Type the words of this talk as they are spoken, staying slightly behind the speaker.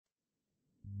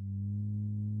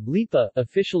Lipa,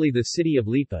 officially the city of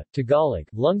Lipa, Tagalog,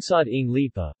 Lungsod ng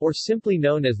Lipa, or simply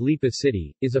known as Lipa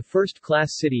City, is a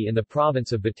first-class city in the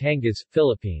province of Batangas,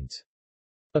 Philippines.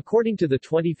 According to the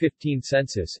 2015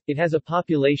 census, it has a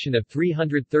population of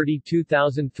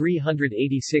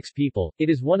 332,386 people.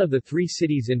 It is one of the three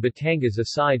cities in Batangas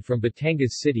aside from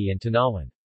Batangas City and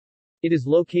Tanawan. It is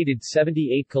located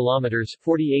 78 kilometers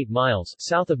 48 miles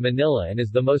south of Manila and is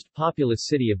the most populous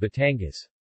city of Batangas.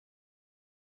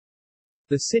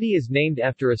 The city is named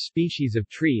after a species of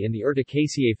tree in the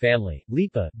Urticaceae family,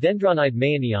 Lipa, Dendronide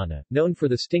mayaniana, known for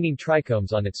the stinging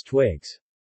trichomes on its twigs.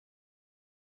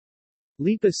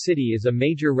 Lipa City is a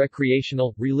major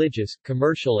recreational, religious,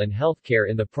 commercial and healthcare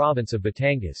in the province of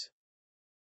Batangas.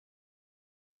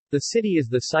 The city is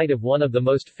the site of one of the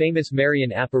most famous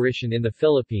Marian apparition in the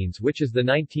Philippines, which is the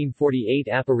 1948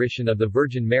 apparition of the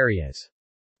Virgin Mary as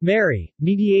Mary,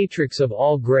 mediatrix of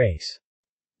all grace.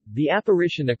 The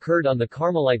apparition occurred on the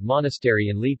Carmelite Monastery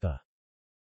in Lipa.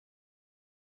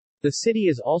 The city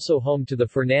is also home to the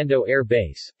Fernando Air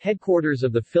Base, headquarters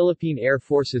of the Philippine Air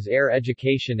Force's Air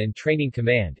Education and Training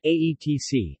Command,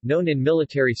 AETC, known in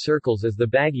military circles as the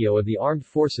Baguio of the Armed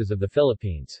Forces of the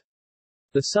Philippines.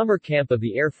 The summer camp of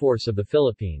the Air Force of the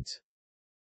Philippines.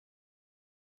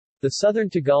 The Southern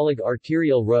Tagalog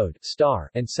Arterial Road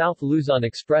 (STAR) and South Luzon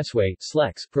Expressway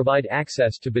 (SLEX) provide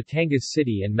access to Batangas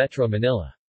City and Metro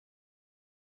Manila.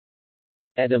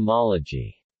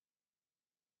 Etymology.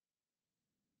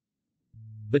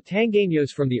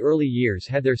 Batangueños from the early years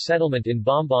had their settlement in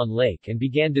Bombon Lake and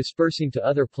began dispersing to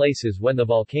other places when the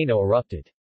volcano erupted.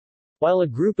 While a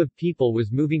group of people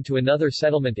was moving to another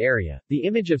settlement area, the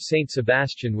image of Saint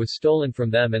Sebastian was stolen from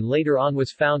them and later on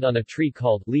was found on a tree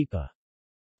called Lipa.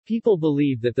 People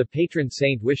believe that the patron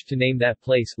saint wished to name that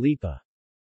place Lipa.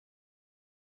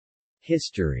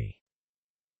 History.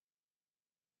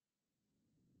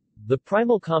 The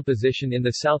primal composition in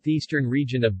the southeastern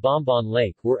region of Bombon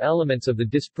Lake were elements of the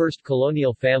dispersed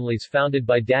colonial families founded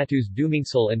by Datus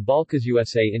Dumingsal and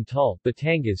Balcasusa in Tal,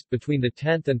 Batangas, between the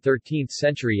 10th and 13th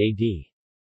century AD.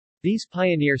 These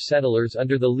pioneer settlers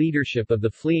under the leadership of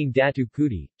the fleeing Datu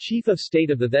Puti, chief of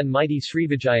state of the then mighty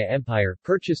Srivijaya Empire,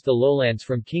 purchased the lowlands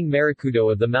from King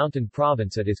Marikudo of the Mountain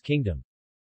Province at his kingdom.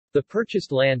 The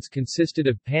purchased lands consisted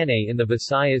of Panay in the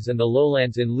Visayas and the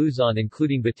lowlands in Luzon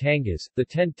including Batangas. The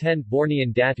 1010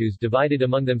 Bornean Datus divided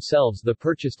among themselves the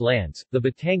purchased lands. The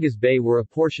Batangas Bay were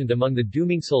apportioned among the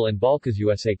Dumingsal and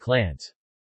Balcasusa clans.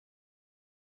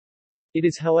 It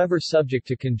is however subject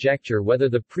to conjecture whether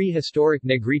the prehistoric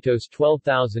Negritos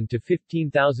 12,000 to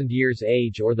 15,000 years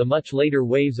age or the much later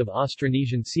waves of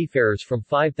Austronesian seafarers from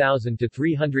 5000 to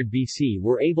 300 BC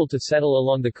were able to settle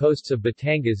along the coasts of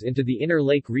Batangas into the inner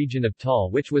lake region of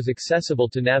Tal, which was accessible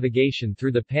to navigation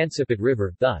through the Pansipit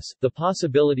River. Thus, the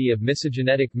possibility of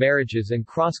misogenetic marriages and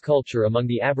cross-culture among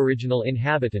the aboriginal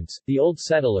inhabitants, the old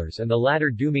settlers and the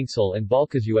latter Dumingsal and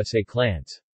Balcasusa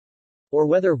clans. Or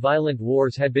whether violent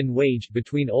wars had been waged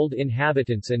between old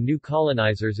inhabitants and new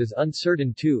colonizers is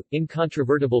uncertain too,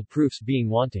 incontrovertible proofs being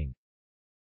wanting.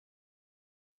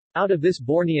 Out of this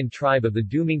Bornean tribe of the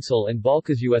Dumingsal and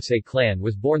Balcasusa clan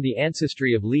was born the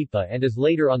ancestry of Lipa and as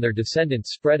later on their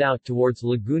descendants spread out towards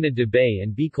Laguna de Bay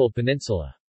and Bicol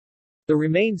Peninsula. The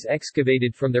remains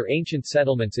excavated from their ancient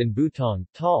settlements in Butong,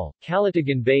 Tal,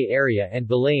 Calatagan Bay area and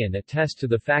Balayan attest to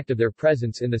the fact of their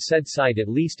presence in the said site at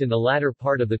least in the latter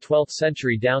part of the 12th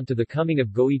century down to the coming of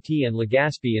Goiti and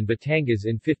Legazpi in Batangas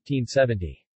in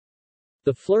 1570.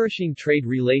 The flourishing trade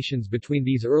relations between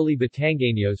these early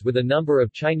Batangueños with a number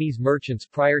of Chinese merchants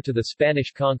prior to the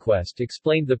Spanish conquest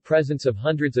explained the presence of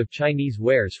hundreds of Chinese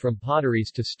wares from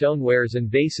potteries to stonewares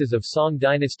and vases of Song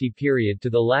dynasty period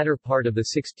to the latter part of the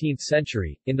 16th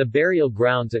century, in the burial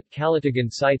grounds at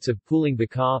Calatagan sites of Puling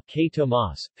Baka, K.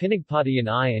 Tomas, Pinagpatayan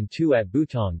I and II at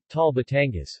Butong, Tal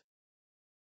Batangas.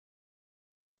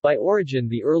 By origin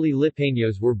the early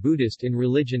Lipaños were Buddhist in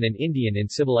religion and Indian in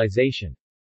civilization.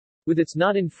 With its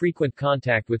not infrequent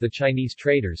contact with the Chinese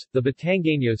traders, the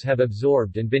Batangueños have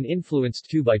absorbed and been influenced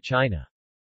too by China.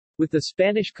 With the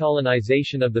Spanish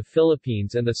colonization of the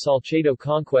Philippines and the Salcedo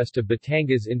conquest of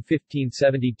Batangas in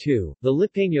 1572, the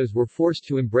Lipaños were forced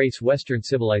to embrace Western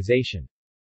civilization.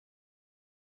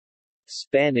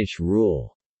 Spanish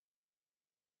rule.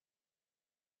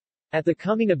 At the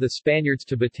coming of the Spaniards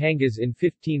to Batangas in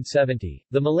 1570,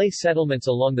 the Malay settlements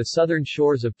along the southern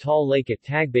shores of Tal Lake at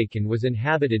Tagbakan was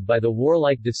inhabited by the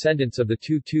warlike descendants of the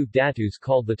Tutu Datus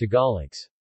called the Tagalogs.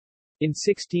 In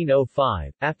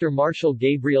 1605, after Marshal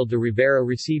Gabriel de Rivera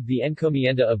received the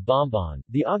encomienda of Bombon,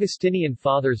 the Augustinian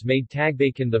fathers made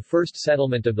Tagbacan the first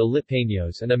settlement of the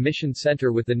Lipaños and a mission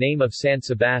center with the name of San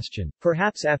Sebastian,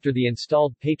 perhaps after the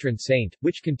installed patron saint,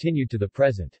 which continued to the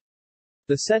present.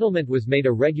 The settlement was made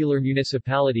a regular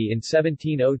municipality in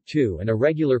 1702 and a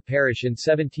regular parish in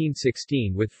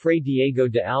 1716 with Fray Diego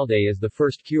de Alde as the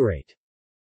first curate.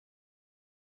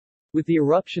 With the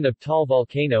eruption of Tal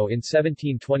volcano in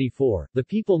 1724, the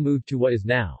people moved to what is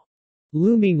now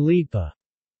Lumang Lipa,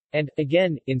 and,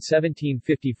 again, in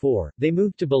 1754, they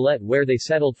moved to Balet where they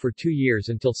settled for 2 years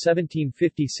until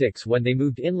 1756 when they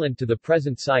moved inland to the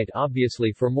present site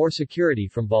obviously for more security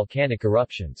from volcanic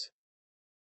eruptions.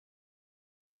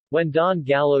 When Don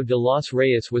Gallo de los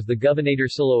Reyes was the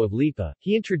gobernadorcillo of Lipa,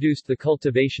 he introduced the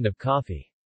cultivation of coffee.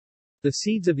 The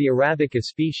seeds of the Arabica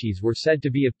species were said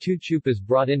to be of 2 chupas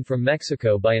brought in from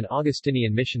Mexico by an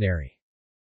Augustinian missionary.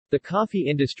 The coffee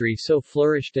industry so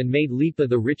flourished and made Lipa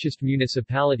the richest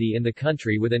municipality in the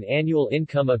country with an annual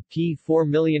income of $4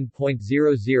 million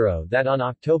that on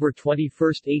October 21,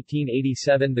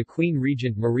 1887 the Queen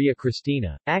Regent Maria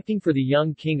Cristina, acting for the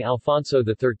young King Alfonso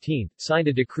XIII, signed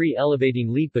a decree elevating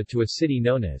Lipa to a city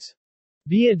known as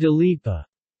Villa de Lipa,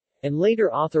 and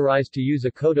later authorized to use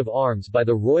a coat of arms by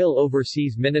the Royal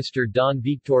Overseas Minister Don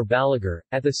Victor Balaguer.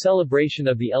 At the celebration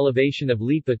of the elevation of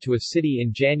Lipa to a city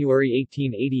in January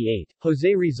 1888,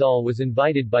 José Rizal was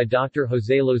invited by Dr.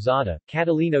 José Lozada,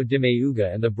 Catalino de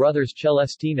Mayuga and the brothers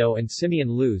Celestino and Simeon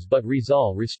Luz, but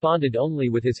Rizal responded only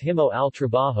with his Himno al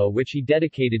Trabajo, which he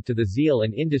dedicated to the zeal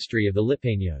and industry of the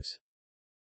Lipaños.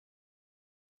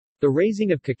 The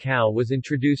raising of cacao was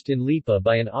introduced in Lipa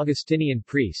by an Augustinian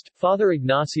priest, Father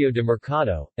Ignacio de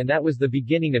Mercado, and that was the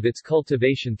beginning of its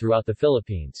cultivation throughout the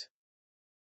Philippines.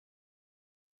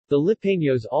 The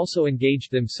Lipaños also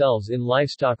engaged themselves in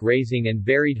livestock raising and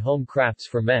varied home crafts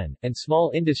for men, and small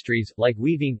industries, like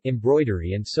weaving,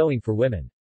 embroidery and sewing for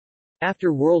women.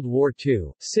 After World War II,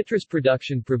 citrus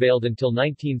production prevailed until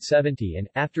 1970 and,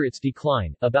 after its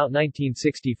decline, about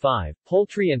 1965,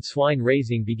 poultry and swine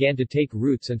raising began to take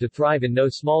roots and to thrive in no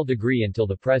small degree until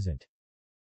the present.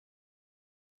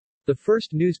 The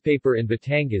first newspaper in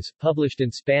Batangas, published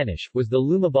in Spanish, was the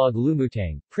Lumabog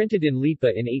Lumutang, printed in Lipa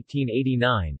in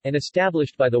 1889, and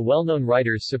established by the well-known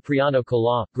writers Cipriano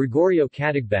Calá, Gregorio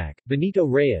Catagbac, Benito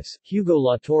Reyes, Hugo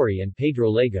Latorre and Pedro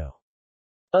Lego.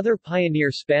 Other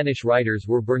pioneer Spanish writers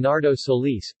were Bernardo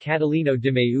Solis, Catalino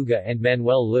de Mayuga and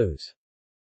Manuel Luz.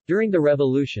 During the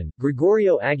Revolution,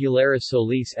 Gregorio Aguilera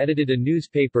Solis edited a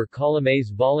newspaper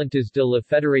Columnas Volantes de la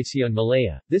Federación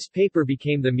Malaya. This paper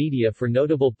became the media for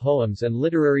notable poems and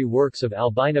literary works of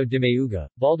Albino de Mayuga,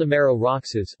 Baldomero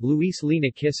Roxas, Luis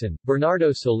Lina Kisan,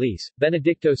 Bernardo Solis,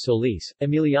 Benedicto Solis,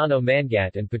 Emiliano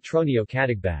Mangat and Petronio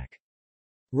Catagbac.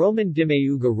 Roman de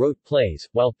Mayuga wrote plays,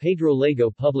 while Pedro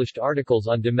Lego published articles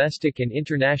on domestic and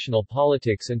international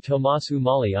politics and Tomas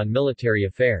Umali on military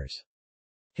affairs.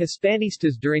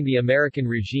 Hispanistas during the American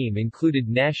regime included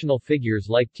national figures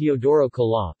like Teodoro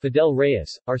Calá, Fidel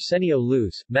Reyes, Arsenio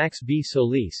Luz, Max B.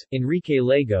 Solis, Enrique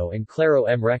Lego and Claro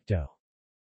M. Recto.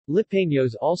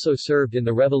 Lipaños also served in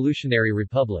the Revolutionary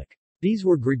Republic. These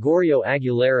were Gregorio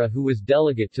Aguilera, who was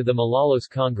delegate to the Malolos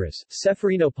Congress,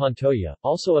 Seferino Pantoja,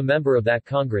 also a member of that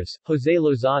Congress, José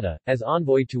Lozada, as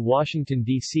envoy to Washington,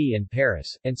 D.C. and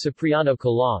Paris, and Cipriano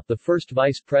Calá, the first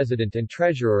vice president and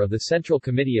treasurer of the Central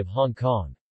Committee of Hong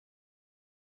Kong.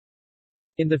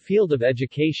 In the field of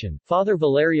education, Father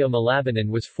Valerio Malabanan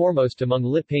was foremost among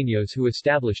Lipaños who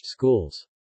established schools.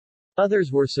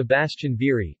 Others were Sebastian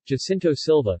Biri, Jacinto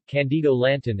Silva, Candido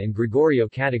Lanton and Gregorio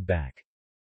Catagbac.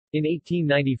 In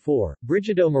 1894,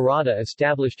 Brigido Murata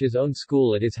established his own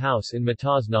school at his house in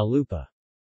Matas na Lupa.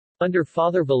 Under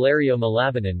Father Valerio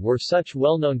Malabanan were such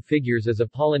well-known figures as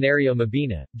Apolinario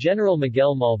Mabini, General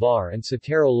Miguel Malvar and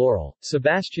Sotero Laurel.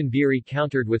 Sebastian Biri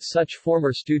countered with such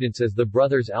former students as the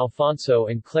brothers Alfonso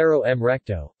and Claro M.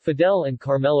 Recto, Fidel and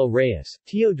Carmelo Reyes,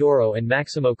 Teodoro and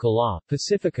Maximo Calá,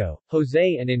 Pacifico,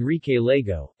 José and Enrique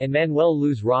Lego, and Manuel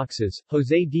Luz Roxas,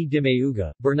 José D. de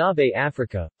Mayuga, Bernabe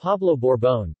Africa, Pablo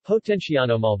Borbón,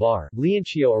 Potenciano Malvar,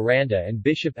 Leoncio Aranda and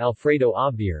Bishop Alfredo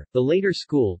Obvier. The later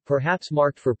school, perhaps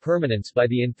marked for permanence by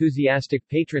the enthusiastic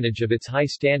patronage of its high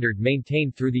standard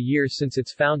maintained through the years since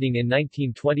its founding in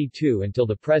 1922 until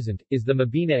the present, is the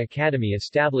Mabini Academy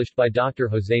established by Dr.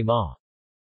 José Ma.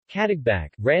 Catagbac,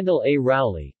 Randall A.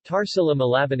 Rowley, Tarsila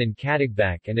Malabanan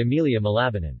Catagbac and Emilia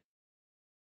Malabanan.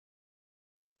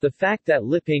 The fact that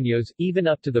Lipaños, even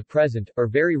up to the present, are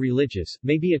very religious,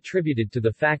 may be attributed to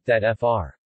the fact that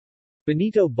Fr.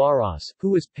 Benito Barros, who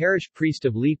was parish priest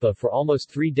of Lipa for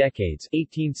almost 3 decades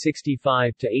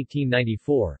 1865 to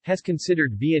 1894, has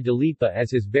considered Villa de Lipa as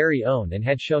his very own and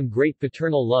had shown great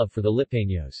paternal love for the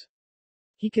Lipaños.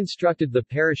 He constructed the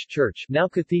parish church, now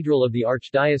cathedral of the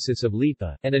Archdiocese of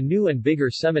Lipa, and a new and bigger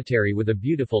cemetery with a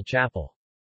beautiful chapel.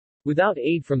 Without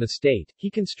aid from the state,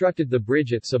 he constructed the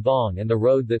bridge at Sabong and the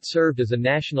road that served as a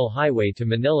national highway to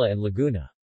Manila and Laguna.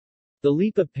 The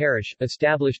Lipa parish,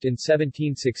 established in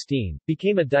 1716,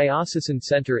 became a diocesan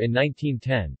center in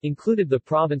 1910, included the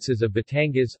provinces of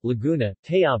Batangas, Laguna,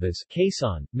 Tayabas,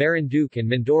 Quezon, Marinduque and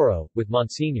Mindoro, with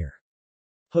Monsignor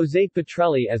Jose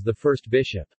Petrelli as the first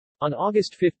bishop. On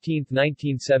August 15,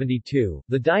 1972,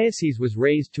 the diocese was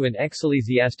raised to an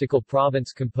ecclesiastical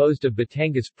province composed of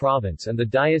Batangas Province and the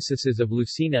dioceses of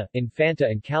Lucena, Infanta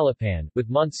and Calapan, with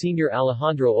Monsignor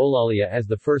Alejandro Olalia as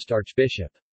the first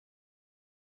archbishop.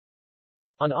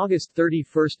 On August 31,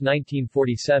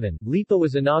 1947, Lipa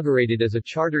was inaugurated as a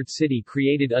chartered city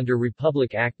created under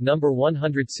Republic Act No.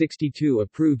 162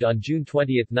 approved on June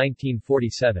 20,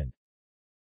 1947.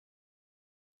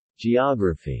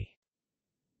 Geography.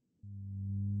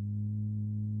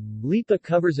 Lipa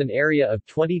covers an area of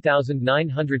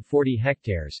 20,940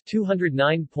 hectares,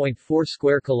 209.4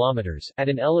 square kilometers, at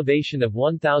an elevation of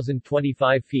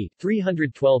 1,025 feet,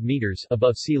 312 meters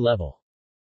above sea level.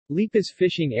 Lipa's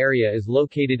fishing area is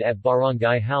located at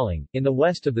Barangay Haling, in the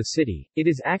west of the city. It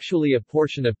is actually a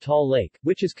portion of Taal Lake,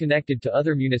 which is connected to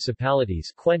other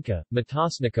municipalities, Cuenca,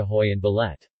 Matasnacahoy and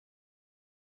Balet.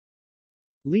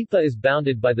 Lipa is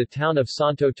bounded by the town of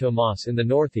Santo Tomas in the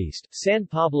northeast, San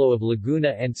Pablo of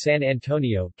Laguna and San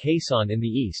Antonio, Quezon in the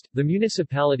east, the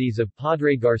municipalities of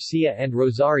Padre Garcia and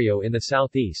Rosario in the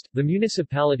southeast, the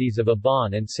municipalities of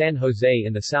Aban and San Jose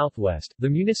in the southwest, the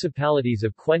municipalities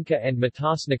of Cuenca and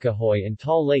Matasnacahoy and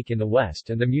Taal Lake in the west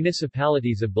and the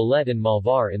municipalities of Balet and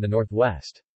Malvar in the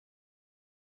northwest.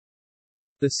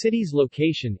 The city's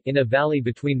location, in a valley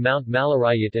between Mount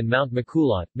Malarayat and Mount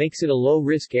Makulot, makes it a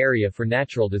low-risk area for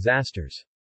natural disasters.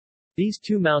 These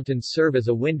two mountains serve as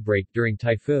a windbreak during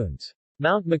typhoons.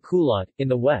 Mount Makulot, in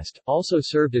the west, also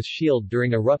served as shield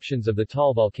during eruptions of the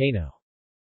Taal volcano.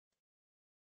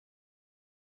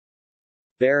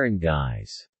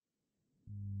 Barangays.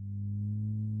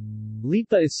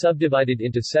 Lipa is subdivided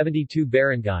into 72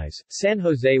 barangays. San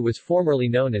Jose was formerly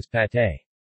known as Patay.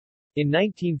 In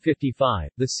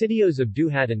 1955, the sitios of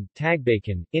Duhatan,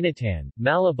 Tagbacan, Inatan,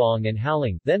 Malabong and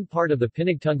Haling, then part of the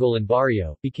Pinagtunggalan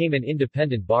barrio, became an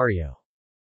independent barrio.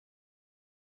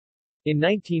 In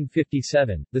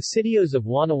 1957, the sitios of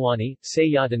Wanawani,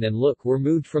 Sayatan and Luk were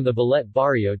moved from the Balet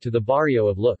barrio to the barrio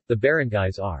of Luk. The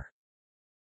barangays are.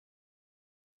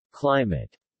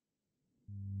 Climate.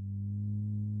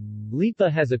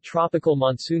 Lipa has a tropical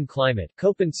monsoon climate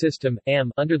Köppen system, AM,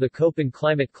 under the Köppen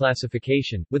climate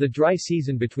classification, with a dry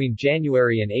season between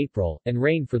January and April, and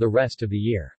rain for the rest of the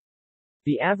year.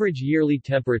 The average yearly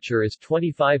temperature is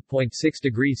 25.6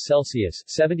 degrees Celsius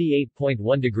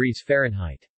 (78.1 degrees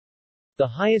Fahrenheit). The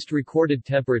highest recorded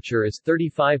temperature is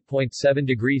 35.7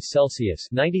 degrees Celsius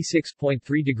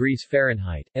 (96.3 degrees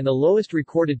Fahrenheit), and the lowest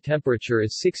recorded temperature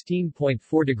is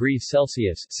 16.4 degrees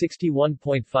Celsius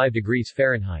 (61.5 degrees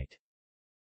Fahrenheit).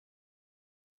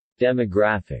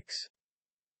 Demographics.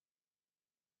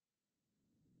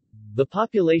 The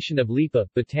population of Lipa,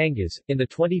 Batangas, in the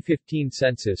 2015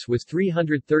 census was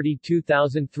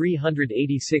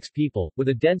 332,386 people, with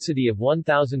a density of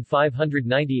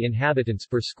 1,590 inhabitants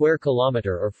per square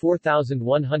kilometer or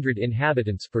 4,100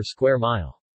 inhabitants per square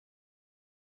mile.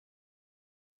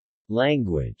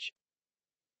 Language.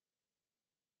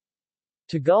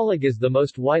 Tagalog is the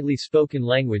most widely spoken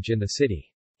language in the city.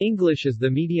 English is the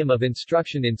medium of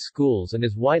instruction in schools and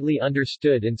is widely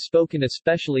understood and spoken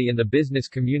especially in the business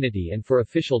community and for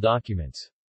official documents.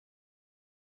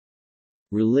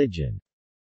 Religion.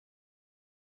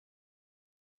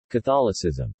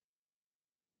 Catholicism.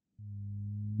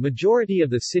 Majority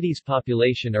of the city's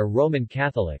population are Roman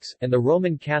Catholics, and the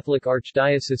Roman Catholic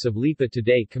Archdiocese of Lipa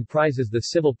today comprises the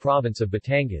civil province of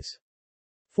Batangas.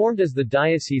 Formed as the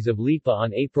Diocese of Lipa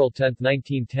on April 10,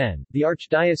 1910, the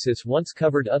archdiocese once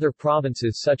covered other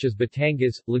provinces such as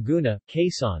Batangas, Laguna,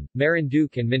 Quezon,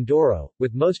 Marinduque and Mindoro,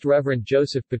 with Most Reverend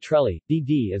Joseph Petrelli,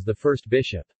 D.D. as the first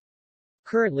bishop.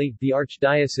 Currently, the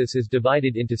archdiocese is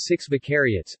divided into 6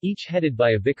 vicariates, each headed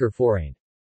by a vicar forain.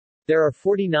 There are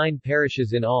 49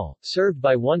 parishes in all, served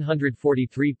by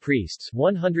 143 priests,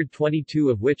 122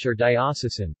 of which are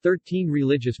diocesan, 13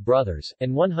 religious brothers,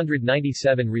 and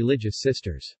 197 religious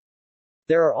sisters.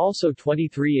 There are also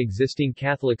 23 existing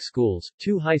Catholic schools,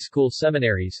 2 high school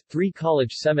seminaries, 3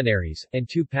 college seminaries, and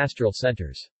 2 pastoral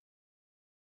centers.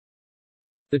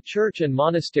 The church and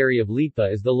monastery of Lipa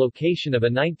is the location of a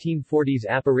 1940s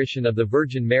apparition of the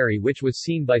Virgin Mary which was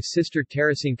seen by Sister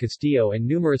Teresing Castillo and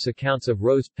numerous accounts of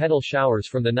rose petal showers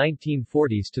from the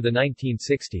 1940s to the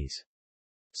 1960s.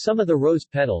 Some of the rose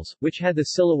petals, which had the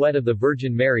silhouette of the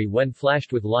Virgin Mary when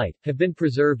flashed with light, have been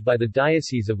preserved by the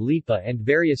Diocese of Lipa and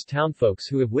various townfolks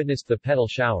who have witnessed the petal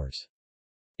showers.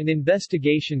 An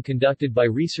investigation conducted by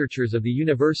researchers of the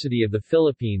University of the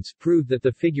Philippines proved that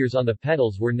the figures on the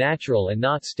petals were natural and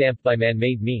not stamped by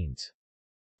man-made means.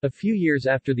 A few years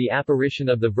after the apparition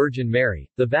of the Virgin Mary,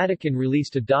 the Vatican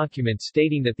released a document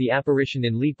stating that the apparition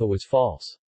in Lipa was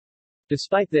false.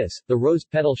 Despite this, the rose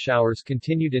petal showers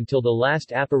continued until the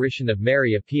last apparition of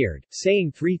Mary appeared,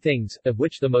 saying three things, of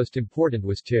which the most important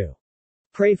was to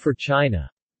pray for China,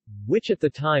 which at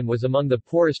the time was among the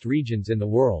poorest regions in the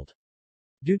world.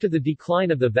 Due to the decline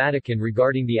of the Vatican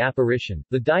regarding the apparition,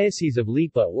 the Diocese of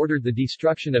Lipa ordered the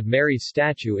destruction of Mary's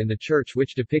statue in the church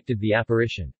which depicted the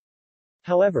apparition.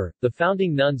 However, the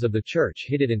founding nuns of the church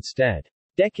hid it instead.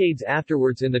 Decades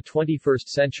afterwards in the 21st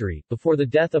century, before the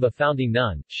death of a founding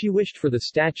nun, she wished for the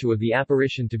statue of the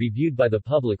apparition to be viewed by the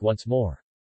public once more.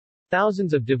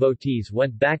 Thousands of devotees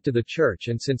went back to the church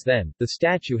and since then, the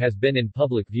statue has been in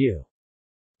public view.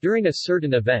 During a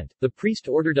certain event, the priest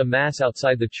ordered a mass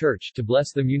outside the church to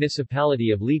bless the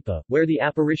municipality of Lipa, where the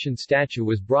apparition statue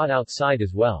was brought outside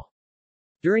as well.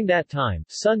 During that time,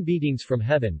 sun beatings from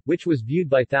heaven, which was viewed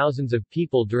by thousands of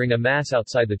people during a mass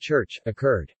outside the church,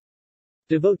 occurred.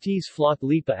 Devotees flocked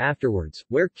Lipa afterwards,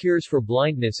 where cures for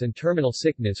blindness and terminal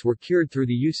sickness were cured through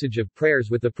the usage of prayers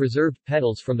with the preserved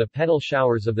petals from the petal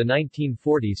showers of the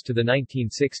 1940s to the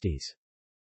 1960s.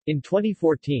 In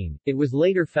 2014, it was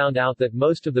later found out that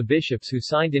most of the bishops who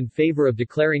signed in favor of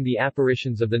declaring the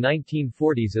apparitions of the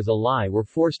 1940s as a lie were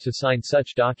forced to sign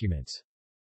such documents.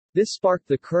 This sparked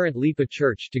the current Lipa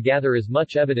Church to gather as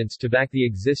much evidence to back the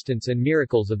existence and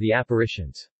miracles of the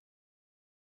apparitions.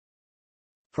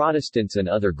 Protestants and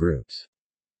other groups.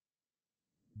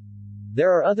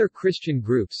 There are other Christian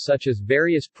groups such as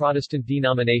various Protestant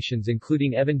denominations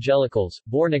including Evangelicals,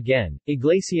 Born Again,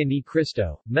 Iglesia Ni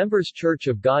Cristo, Members Church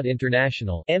of God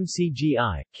International,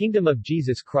 MCGI, Kingdom of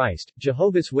Jesus Christ,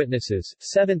 Jehovah's Witnesses,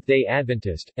 Seventh-day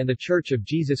Adventist, and The Church of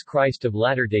Jesus Christ of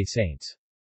Latter-day Saints.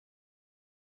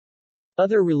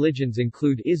 Other religions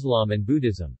include Islam and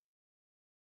Buddhism.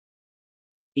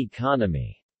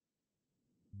 Economy.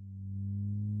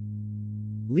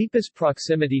 Lipa's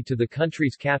proximity to the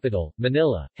country's capital,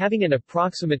 Manila, having an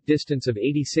approximate distance of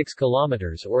 86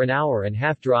 kilometers or an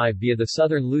hour-and-a-half drive via the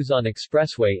Southern Luzon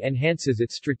Expressway enhances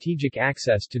its strategic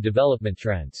access to development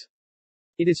trends.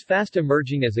 It is fast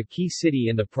emerging as a key city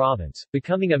in the province,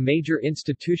 becoming a major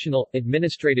institutional,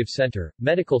 administrative center,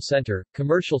 medical center,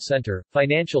 commercial center,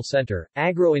 financial center,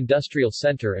 agro-industrial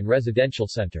center and residential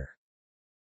center.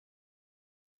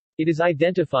 It is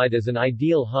identified as an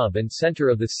ideal hub and center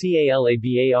of the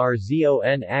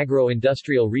CALABARZON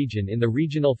agro-industrial region in the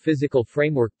Regional Physical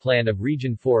Framework Plan of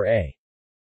Region 4A.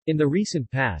 In the recent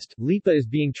past, Lipa is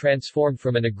being transformed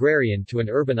from an agrarian to an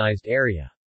urbanized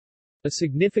area. A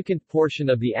significant portion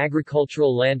of the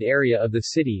agricultural land area of the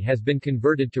city has been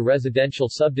converted to residential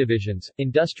subdivisions,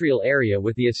 industrial area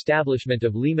with the establishment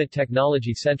of Lima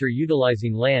Technology Center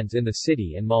utilizing lands in the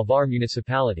city and Malvar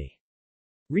Municipality.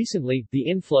 Recently, the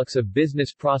influx of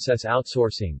business process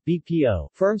outsourcing (BPO)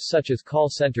 firms such as call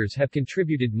centers have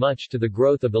contributed much to the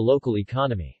growth of the local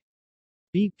economy.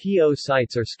 BPO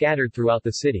sites are scattered throughout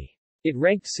the city. It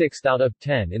ranked 6th out of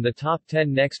 10 in the top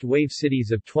 10 Next Wave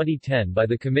Cities of 2010 by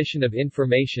the Commission of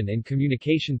Information and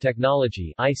Communication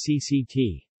Technology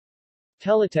 (ICCT).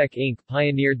 Teletech Inc.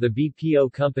 pioneered the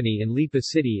BPO company in Lipa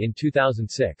City in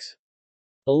 2006.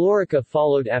 Alorica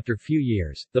followed after few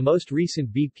years. The most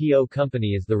recent BPO company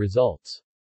is the results.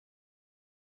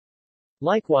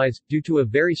 Likewise, due to a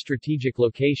very strategic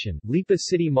location, Lipa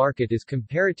City Market is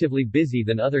comparatively busy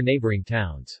than other neighboring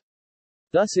towns.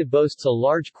 Thus it boasts a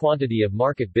large quantity of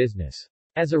market business.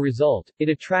 As a result, it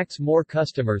attracts more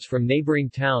customers from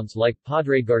neighboring towns like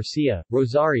Padre Garcia,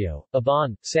 Rosario,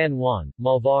 Aban, San Juan,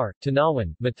 Malvar,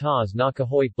 Tanawan, Matas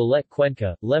Nakahoy, Balete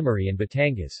Cuenca, Lemery and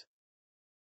Batangas.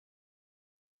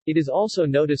 It is also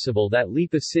noticeable that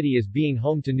Lipa City is being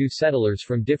home to new settlers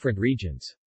from different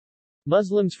regions.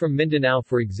 Muslims from Mindanao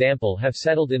for example have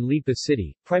settled in Lipa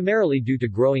City, primarily due to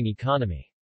growing economy.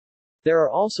 There are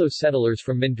also settlers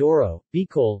from Mindoro,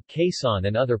 Bicol, Quezon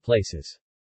and other places.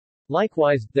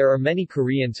 Likewise, there are many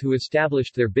Koreans who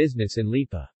established their business in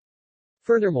Lipa.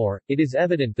 Furthermore, it is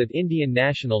evident that Indian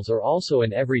nationals are also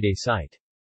an everyday sight.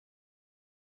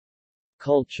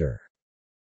 Culture.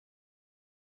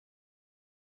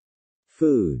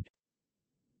 Food.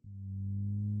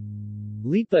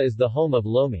 Lipa is the home of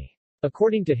Lomi.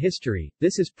 According to history,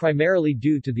 this is primarily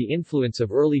due to the influence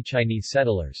of early Chinese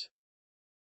settlers.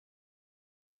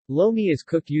 Lomi is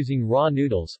cooked using raw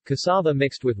noodles, cassava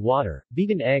mixed with water,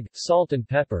 beaten egg, salt and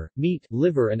pepper, meat,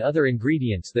 liver and other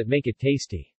ingredients that make it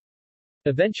tasty.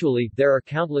 Eventually, there are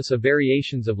countless of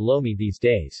variations of Lomi these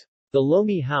days. The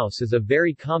Lomi house is a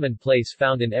very common place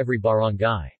found in every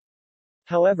barangay.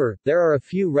 However, there are a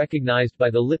few recognized by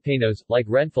the Lipanos, like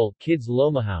Renful, Kids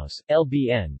Loma House,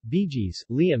 LBN, Bijis,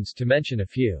 Liams to mention a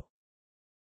few.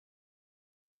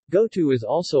 Gotu is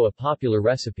also a popular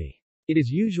recipe. It is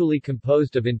usually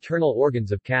composed of internal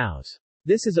organs of cows.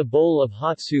 This is a bowl of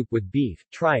hot soup with beef,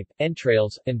 tripe,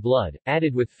 entrails, and blood,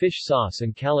 added with fish sauce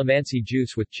and calamansi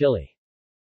juice with chili.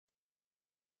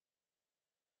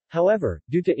 However,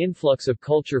 due to influx of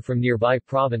culture from nearby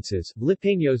provinces,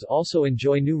 Lipaños also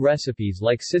enjoy new recipes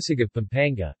like Sisig of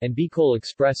Pampanga, and Bicol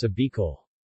Express of Bicol.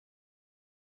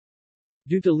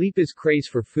 Due to Lipa's craze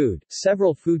for food,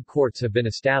 several food courts have been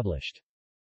established.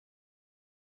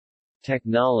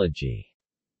 Technology.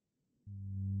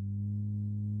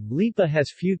 Lipa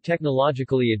has few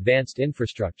technologically advanced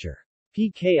infrastructure.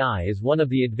 PKI is one of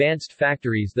the advanced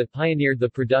factories that pioneered the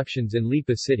productions in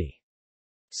Lipa City.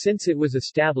 Since it was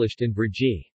established in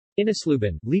Brgy.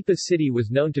 Inasluban, Lipa City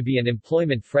was known to be an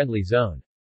employment-friendly zone.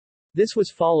 This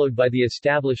was followed by the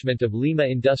establishment of Lima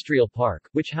Industrial Park,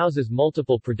 which houses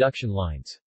multiple production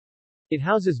lines. It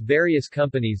houses various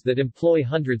companies that employ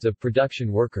hundreds of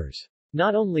production workers.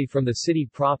 Not only from the city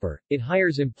proper, it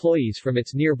hires employees from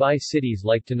its nearby cities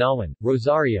like Tanawan,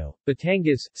 Rosario,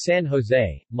 Batangas, San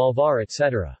Jose, Malvar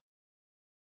etc.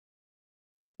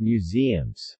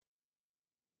 Museums.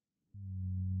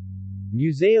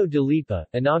 Museo de Lipa,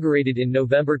 inaugurated in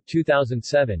November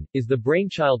 2007, is the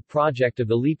brainchild project of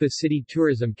the Lipa City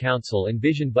Tourism Council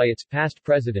envisioned by its past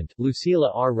president,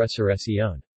 Lucila R.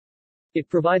 Resurreccion. It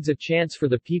provides a chance for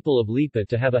the people of Lipa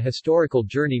to have a historical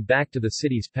journey back to the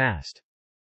city's past.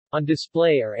 On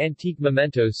display are antique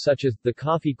mementos such as the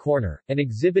Coffee Corner, an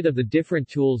exhibit of the different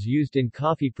tools used in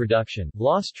coffee production,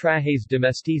 los trajes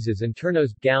domesticos and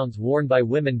turnos, gowns worn by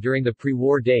women during the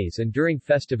pre-war days and during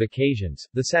festive occasions,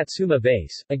 the Satsuma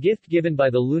vase, a gift given by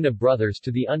the Luna brothers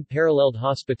to the unparalleled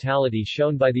hospitality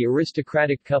shown by the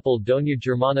aristocratic couple Doña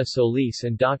Germana Solis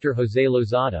and Dr. José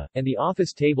Lozada, and the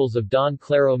office tables of Don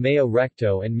Claro Mayo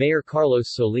Recto and Mayor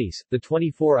Carlos Solis, the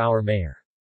 24-hour mayor.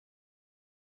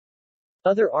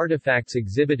 Other artifacts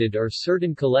exhibited are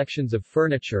certain collections of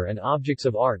furniture and objects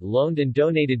of art loaned and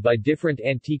donated by different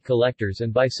antique collectors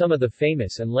and by some of the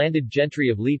famous and landed gentry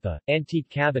of Lipa, antique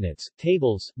cabinets,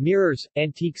 tables, mirrors,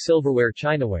 antique silverware,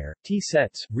 chinaware, tea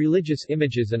sets, religious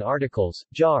images and articles,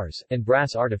 jars, and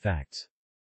brass artifacts.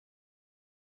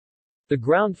 The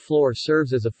ground floor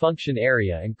serves as a function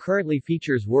area and currently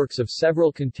features works of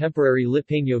several contemporary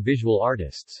Lipaño visual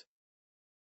artists.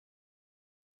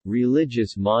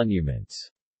 Religious monuments.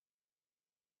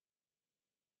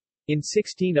 In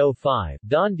 1605,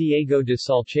 Don Diego de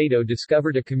Salcedo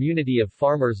discovered a community of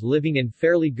farmers living in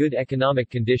fairly good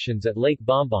economic conditions at Lake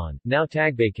Bombon, now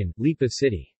Tagbacan, Lipa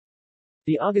City.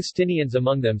 The Augustinians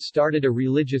among them started a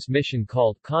religious mission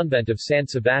called Convent of San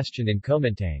Sebastian in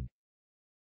Comintang.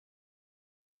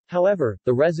 However,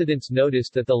 the residents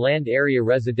noticed that the land area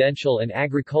residential and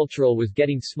agricultural was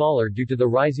getting smaller due to the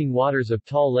rising waters of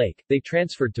Taal Lake. They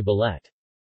transferred to Balet.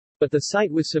 But the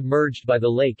site was submerged by the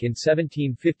lake in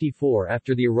 1754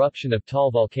 after the eruption of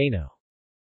Taal volcano.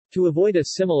 To avoid a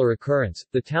similar occurrence,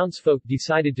 the townsfolk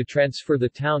decided to transfer the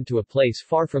town to a place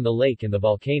far from the lake and the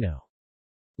volcano.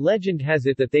 Legend has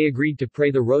it that they agreed to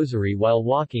pray the rosary while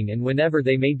walking, and whenever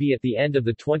they may be at the end of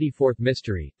the 24th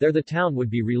mystery, there the town would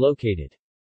be relocated.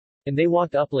 And they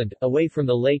walked upland, away from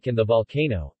the lake and the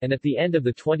volcano, and at the end of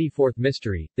the 24th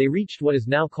mystery, they reached what is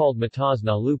now called Matas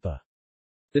na Lupa.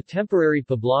 The temporary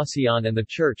poblacion and the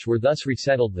church were thus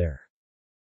resettled there.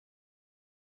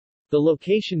 The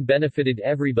location benefited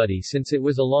everybody since it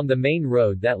was along the main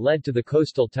road that led to the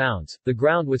coastal towns, the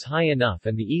ground was high enough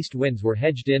and the east winds were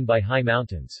hedged in by high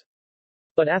mountains.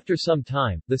 But after some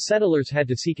time, the settlers had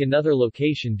to seek another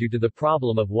location due to the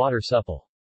problem of water supply.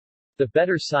 The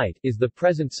better site is the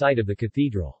present site of the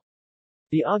cathedral.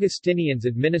 The Augustinians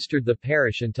administered the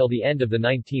parish until the end of the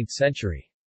 19th century.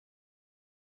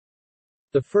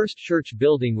 The first church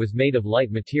building was made of light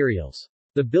materials.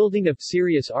 The building of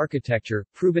serious architecture,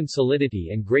 proven solidity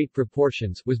and great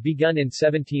proportions was begun in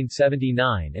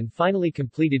 1779 and finally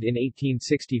completed in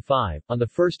 1865, on the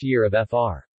first year of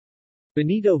Fr.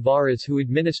 Benito Varas, who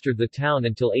administered the town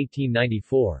until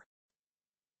 1894.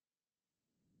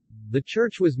 The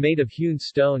church was made of hewn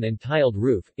stone and tiled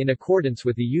roof, in accordance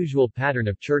with the usual pattern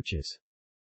of churches.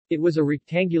 It was a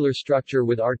rectangular structure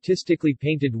with artistically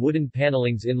painted wooden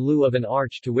panelings in lieu of an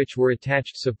arch to which were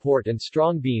attached support and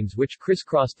strong beams which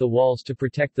crisscrossed the walls to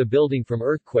protect the building from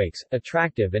earthquakes,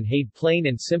 attractive and had plain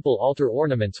and simple altar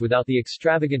ornaments without the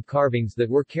extravagant carvings that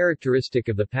were characteristic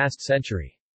of the past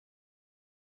century.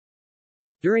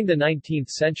 During the 19th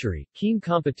century, keen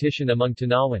competition among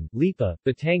Tanawan, Lipa,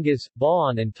 Batangas,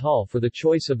 Baon and Tal for the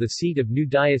choice of the seat of new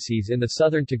diocese in the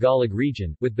southern Tagalog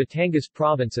region, with Batangas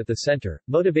province at the center,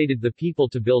 motivated the people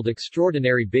to build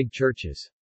extraordinary big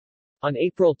churches. On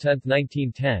April 10,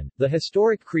 1910, the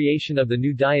historic creation of the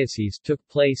new diocese took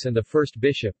place and the first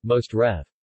bishop, Most Rev.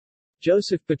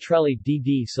 Joseph Petrelli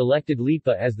D.D. selected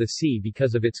Lipa as the see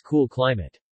because of its cool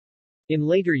climate. In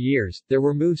later years, there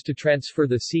were moves to transfer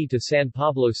the see to San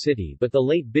Pablo City but the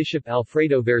late Bishop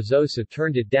Alfredo Verzosa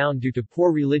turned it down due to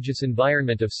poor religious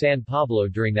environment of San Pablo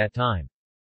during that time.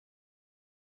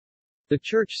 The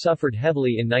church suffered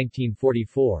heavily in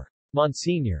 1944.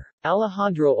 Monsignor.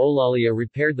 Alejandro Olalia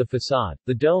repaired the facade,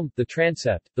 the dome, the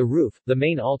transept, the roof, the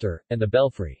main altar, and the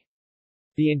belfry.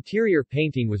 The interior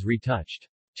painting was retouched.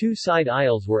 2 side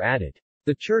aisles were added.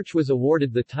 The church was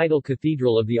awarded the title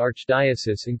Cathedral of the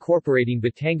Archdiocese incorporating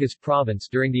Batangas Province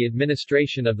during the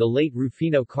administration of the late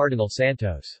Rufino Cardinal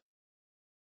Santos.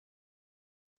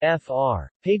 Fr.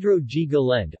 Pedro G.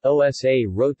 Galend, OSA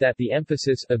wrote that the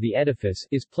emphasis of the edifice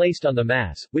is placed on the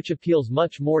Mass, which appeals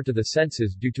much more to the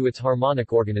senses due to its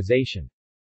harmonic organization.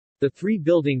 The 3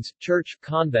 buildings, church,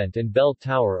 convent and bell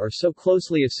tower are so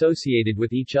closely associated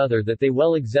with each other that they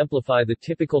well exemplify the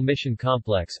typical mission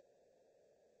complex.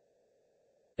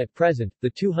 At present,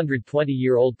 the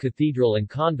 220-year-old cathedral and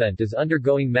convent is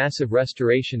undergoing massive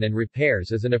restoration and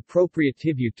repairs as an appropriate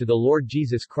tribute to the Lord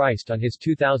Jesus Christ on his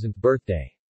 2000th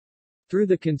birthday. Through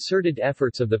the concerted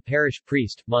efforts of the parish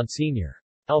priest, Monsignor.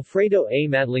 Alfredo A.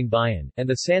 Madlingbayan, and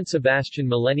the San Sebastian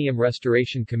Millennium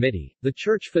Restoration Committee, the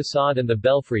church facade and the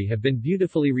belfry have been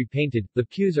beautifully repainted, the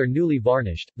pews are newly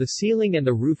varnished, the ceiling and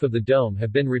the roof of the dome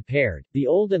have been repaired, the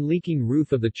old and leaking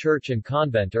roof of the church and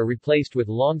convent are replaced with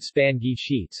long-span gui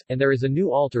sheets, and there is a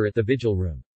new altar at the vigil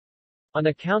room. On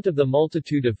account of the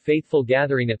multitude of faithful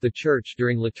gathering at the church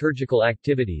during liturgical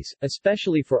activities,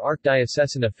 especially for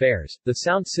archdiocesan affairs, the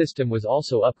sound system was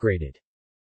also upgraded.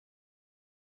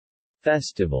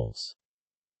 Festivals.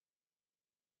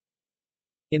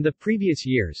 In the previous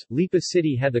years, Lipa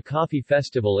City had the Coffee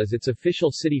Festival as its official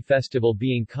city festival,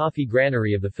 being Coffee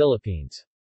Granary of the Philippines.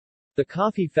 The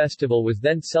Coffee Festival was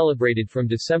then celebrated from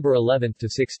December 11 to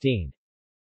 16.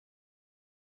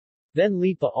 Then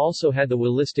Lipa also had the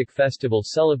Walistic Festival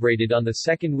celebrated on the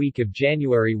second week of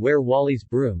January, where Wali's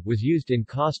broom was used in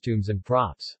costumes and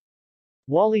props.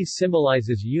 Wali's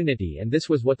symbolizes unity, and this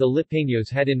was what the Lipaños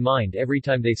had in mind every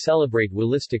time they celebrate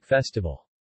Walistic Festival.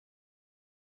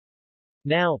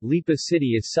 Now, Lipa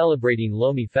City is celebrating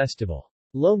Lomi Festival.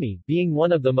 Lomi, being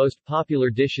one of the most popular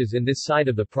dishes in this side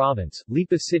of the province,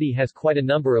 Lipa City has quite a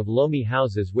number of Lomi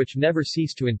houses which never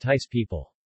cease to entice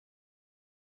people.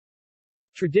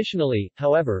 Traditionally,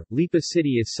 however, Lipa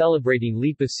City is celebrating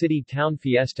Lipa City Town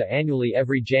Fiesta annually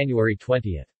every January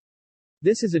 20th.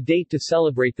 This is a date to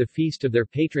celebrate the feast of their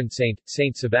patron saint,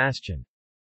 Saint Sebastian.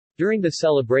 During the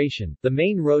celebration, the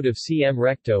main road of CM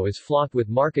Recto is flocked with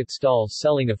market stalls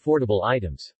selling affordable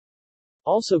items.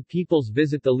 Also, peoples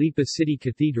visit the Lipa City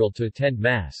Cathedral to attend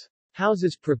Mass.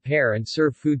 Houses prepare and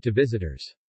serve food to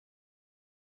visitors.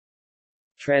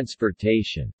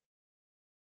 Transportation.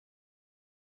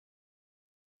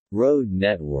 Road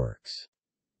networks.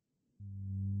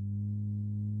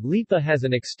 Lipa has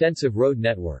an extensive road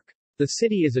network. The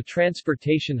city is a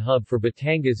transportation hub for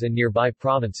Batangas and nearby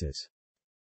provinces.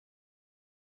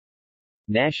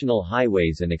 National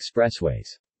highways and expressways.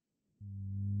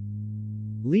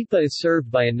 Lipa is served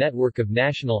by a network of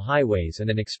national highways and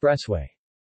an expressway.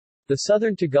 The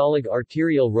Southern Tagalog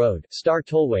Arterial Road, Star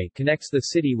Tollway, connects the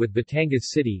city with Batangas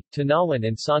City, Tanawan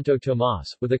and Santo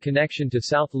Tomas, with a connection to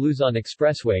South Luzon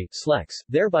Expressway, SLEX,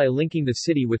 thereby linking the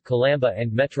city with Calamba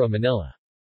and Metro Manila.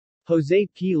 Jose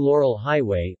P. Laurel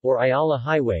Highway, or Ayala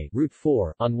Highway, Route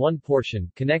 4, on one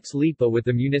portion, connects Lipa with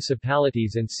the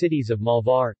municipalities and cities of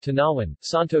Malvar, Tanawan,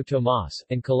 Santo Tomas,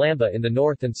 and Calamba in the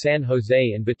north and San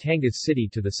Jose and Batangas City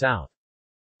to the south.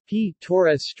 P.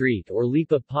 Torres Street or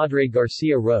Lipa Padre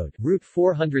Garcia Road, Route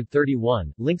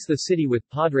 431, links the city with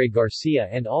Padre Garcia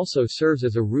and also serves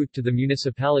as a route to the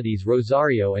municipalities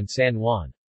Rosario and San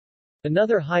Juan.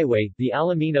 Another highway, the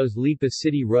Alaminos-Lipa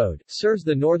City Road, serves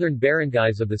the northern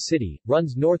barangays of the city,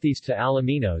 runs northeast to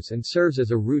Alaminos and serves as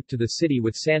a route to the city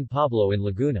with San Pablo in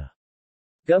Laguna.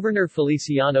 Governor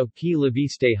Feliciano P.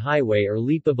 Leviste Highway or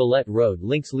Lipa Ballet Road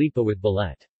links Lipa with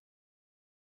Ballet.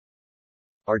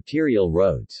 Arterial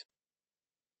roads.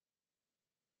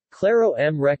 Claro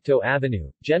M. Recto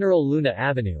Avenue, General Luna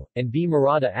Avenue, and B.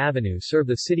 Murata Avenue serve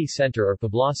the city center or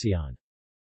poblacion.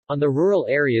 On the rural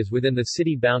areas within the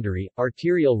city boundary,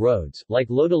 arterial roads, like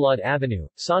Lodolod Avenue,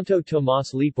 Santo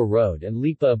Tomas Lipa Road and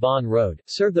Lipa Aban Road,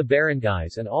 serve the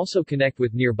barangays and also connect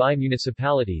with nearby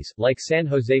municipalities, like San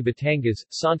Jose Batangas,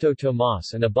 Santo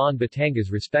Tomas and Aban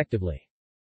Batangas respectively.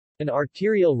 An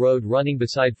arterial road running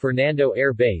beside Fernando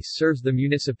Air Base serves the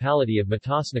municipality of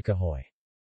Matasnacahoy.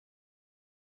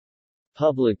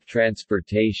 Public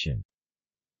transportation.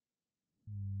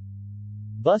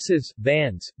 Buses,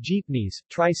 vans, jeepneys,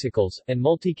 tricycles, and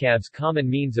multicabs common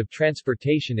means of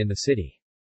transportation in the city.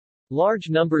 Large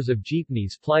numbers of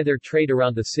jeepneys ply their trade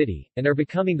around the city, and are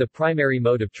becoming the primary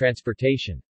mode of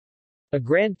transportation. A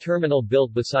grand terminal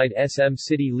built beside SM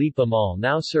City Lipa Mall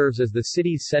now serves as the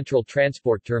city's central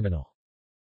transport terminal.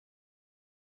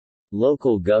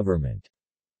 Local government.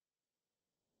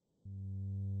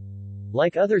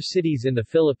 Like other cities in the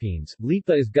Philippines,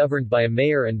 Lipa is governed by a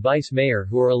mayor and vice-mayor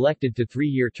who are elected to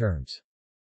 3-year terms.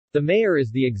 The mayor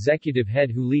is the executive head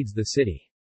who leads the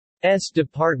city's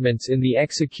departments in the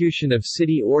execution of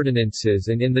city ordinances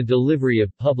and in the delivery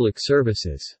of public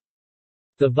services.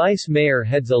 The vice-mayor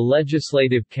heads a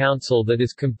legislative council that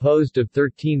is composed of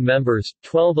 13 members,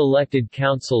 12 elected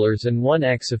councilors and 1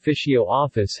 ex officio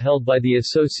office held by the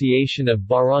Association of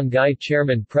Barangay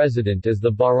Chairman-President as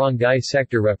the barangay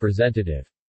sector representative.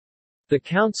 The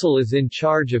council is in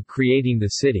charge of creating the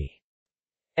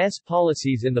city's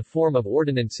policies in the form of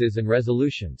ordinances and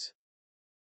resolutions.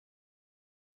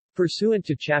 Pursuant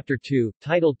to Chapter 2,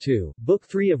 Title 2, Book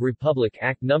 3 of Republic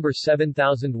Act No.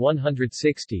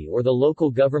 7160 or the Local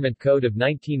Government Code of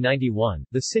 1991,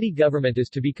 the city government is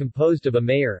to be composed of a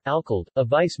mayor, alcalde, a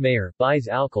vice-mayor,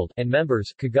 vice-alcalde, and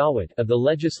members, kagawad, of the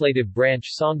legislative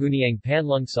branch Sangguniang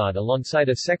Panlungsod alongside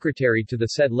a secretary to the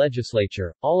said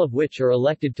legislature, all of which are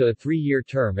elected to a 3-year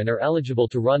term and are eligible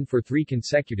to run for 3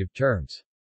 consecutive terms.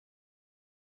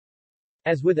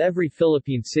 As with every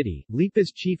Philippine city,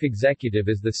 Lipa's chief executive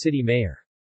is the city mayor.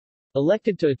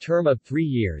 Elected to a term of 3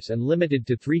 years and limited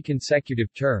to 3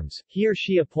 consecutive terms, he or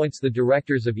she appoints the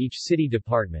directors of each city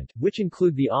department, which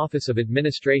include the Office of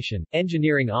Administration,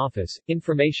 Engineering Office,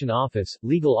 Information Office,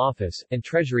 Legal Office, and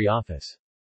Treasury Office.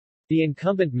 The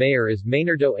incumbent mayor is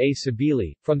Maynardo A.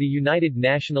 Sabili, from the United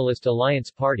Nationalist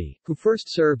Alliance Party, who first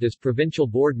served as provincial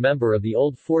board member of the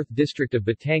old 4th District of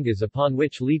Batangas upon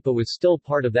which Lipa was still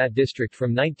part of that district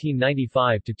from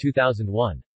 1995 to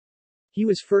 2001. He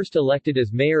was first elected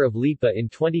as mayor of Lipa in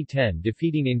 2010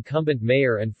 defeating incumbent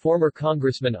mayor and former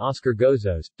Congressman Oscar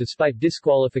Gozos, despite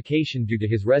disqualification due to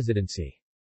his residency.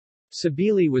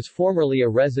 Sabili was formerly a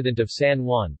resident of San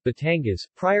Juan, Batangas,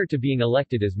 prior to being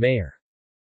elected as mayor.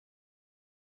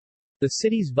 The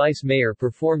city's vice-mayor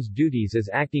performs duties as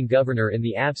acting governor in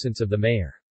the absence of the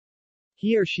mayor.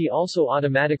 He or she also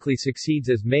automatically succeeds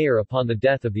as mayor upon the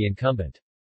death of the incumbent.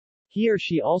 He or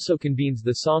she also convenes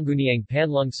the Sangguniang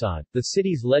Panlungsod, the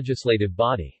city's legislative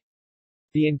body.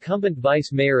 The incumbent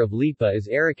vice-mayor of Lipa is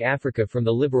Eric Africa from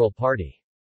the Liberal Party.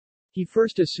 He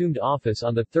first assumed office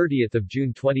on 30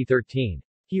 June 2013.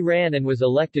 He ran and was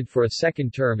elected for a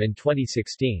second term in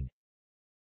 2016.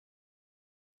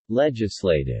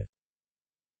 Legislative.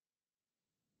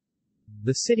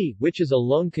 The city, which is a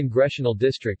lone congressional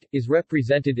district, is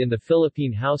represented in the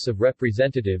Philippine House of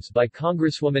Representatives by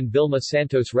Congresswoman Vilma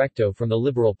Santos Recto from the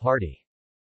Liberal Party.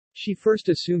 She first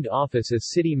assumed office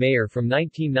as city mayor from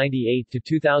 1998 to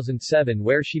 2007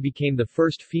 where she became the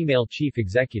first female chief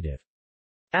executive.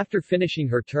 After finishing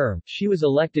her term, she was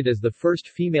elected as the first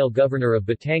female governor of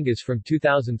Batangas from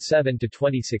 2007 to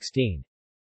 2016.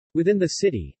 Within the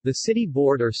city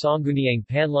board or Sangguniang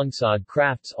Panlungsod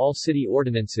crafts all city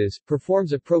ordinances,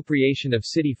 performs appropriation of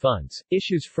city funds,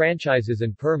 issues franchises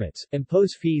and permits,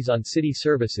 impose fees on city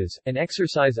services, and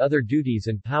exercise other duties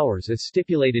and powers as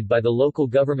stipulated by the Local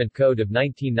Government Code of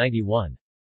 1991.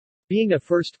 Being a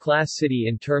first-class city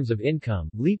in terms of income,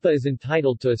 Lipa is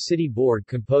entitled to a city board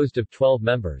composed of 12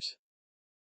 members.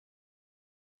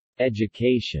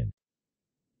 Education.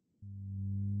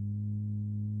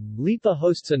 Lipa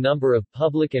hosts a number of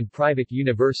public and private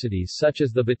universities such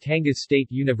as the Batangas State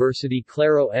University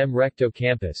Claro M. Recto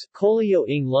Campus, Colegio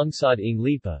ng Lungsod ng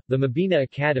Lipa, the Mabini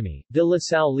Academy, De La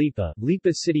Salle Lipa,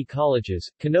 Lipa City Colleges,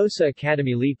 Canosa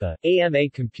Academy Lipa, AMA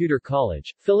Computer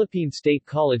College, Philippine State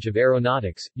College of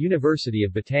Aeronautics, University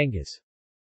of Batangas.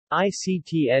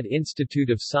 ICT Ed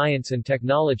Institute of Science and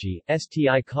Technology,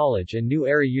 STI College and New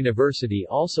Era University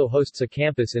also hosts a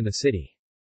campus in the city.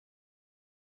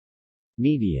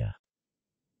 Media.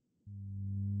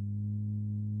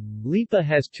 Lipa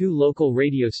has two local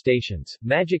radio stations,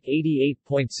 Magic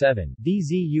 88.7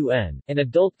 DZUN, an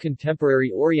adult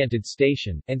contemporary-oriented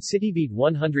station, and Citybeat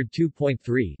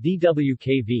 102.3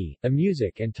 DWKV, a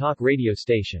music and talk radio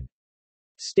station.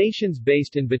 Stations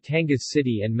based in Batangas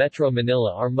City and Metro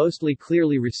Manila are mostly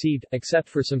clearly received, except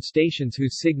for some stations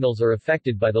whose signals are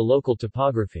affected by the local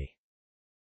topography.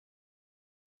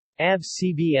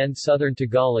 ABS-CBN Southern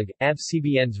Tagalog,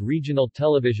 ABS-CBN's regional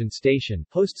television station,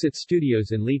 hosts its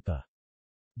studios in Lipa.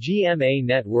 GMA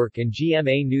Network and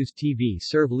GMA News TV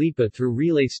serve Lipa through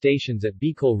relay stations at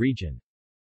Bicol region.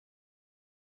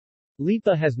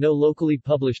 Lipa has no locally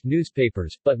published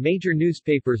newspapers, but major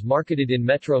newspapers marketed in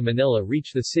Metro Manila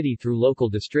reach the city through local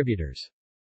distributors.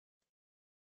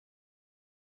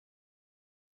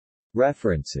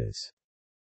 References.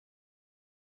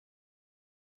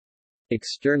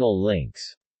 External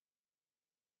links.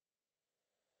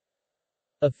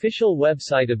 Official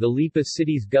website of the Lipa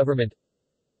City's government.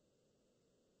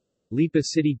 Lipa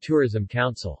City Tourism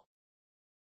Council